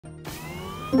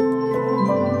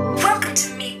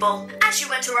people. As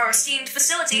you enter our esteemed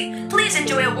facility, please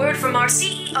enjoy a word from our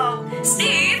CEO,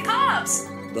 Steve Cobbs.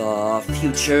 The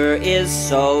future is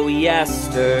so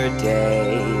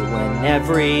yesterday, when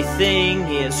everything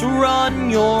is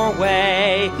run your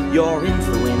way. Your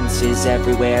influence is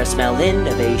everywhere, smell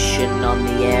innovation on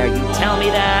the air. You tell me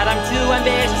that I'm too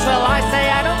ambitious, well I say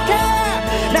I don't care.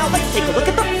 Now let's take a look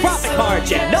at the profit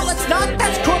margin. No, let's not,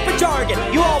 that's corporate jargon.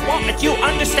 You all want what you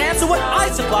understand, so what I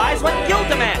supply is what you'll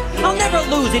demand. I'll never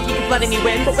lose if you keep letting me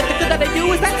win, but with the good that I do,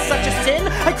 is that such a sin?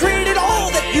 I created all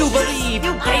that you believe.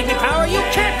 You gave me power you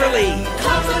can't relieve.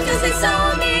 Cobbs, what does this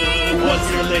all mean?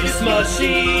 What's your latest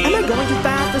machine? Am I going too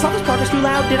fast? Is all this progress too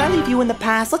loud? Did I leave you in the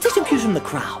past? Let's take some cues from the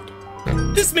crowd.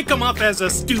 This may come off as a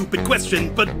stupid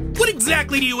question, but what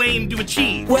exactly do you aim to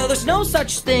achieve? Well, there's no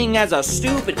such thing as a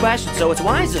stupid question, so it's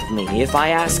wise of me if I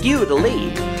ask you to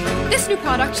lead. This new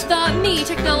product, the Me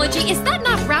technology, is that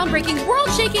not groundbreaking,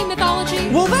 world-shaking mythology?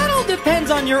 Well, that all depends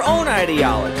on your own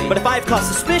ideology. But if I've caused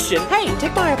suspicion, hey,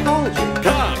 take my apology.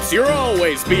 Cobbs, you're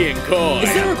always being coy.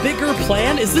 Is there a bigger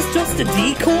plan? Is this just a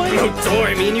decoy? Oh,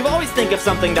 I mean, you always think of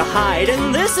something to hide,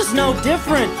 and this is no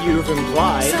different, you've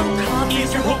implied. So Cobbs,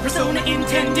 is your whole persona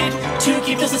intended to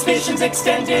keep the suspicions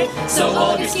extended, so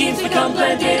all your schemes become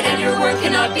blended and your work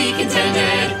cannot be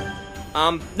contended?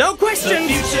 No question.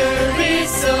 The future is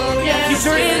so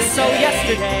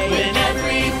yesterday. When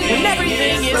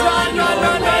everything is run your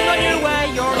way.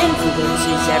 Your influence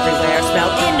is everywhere.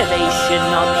 Smell innovation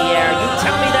on the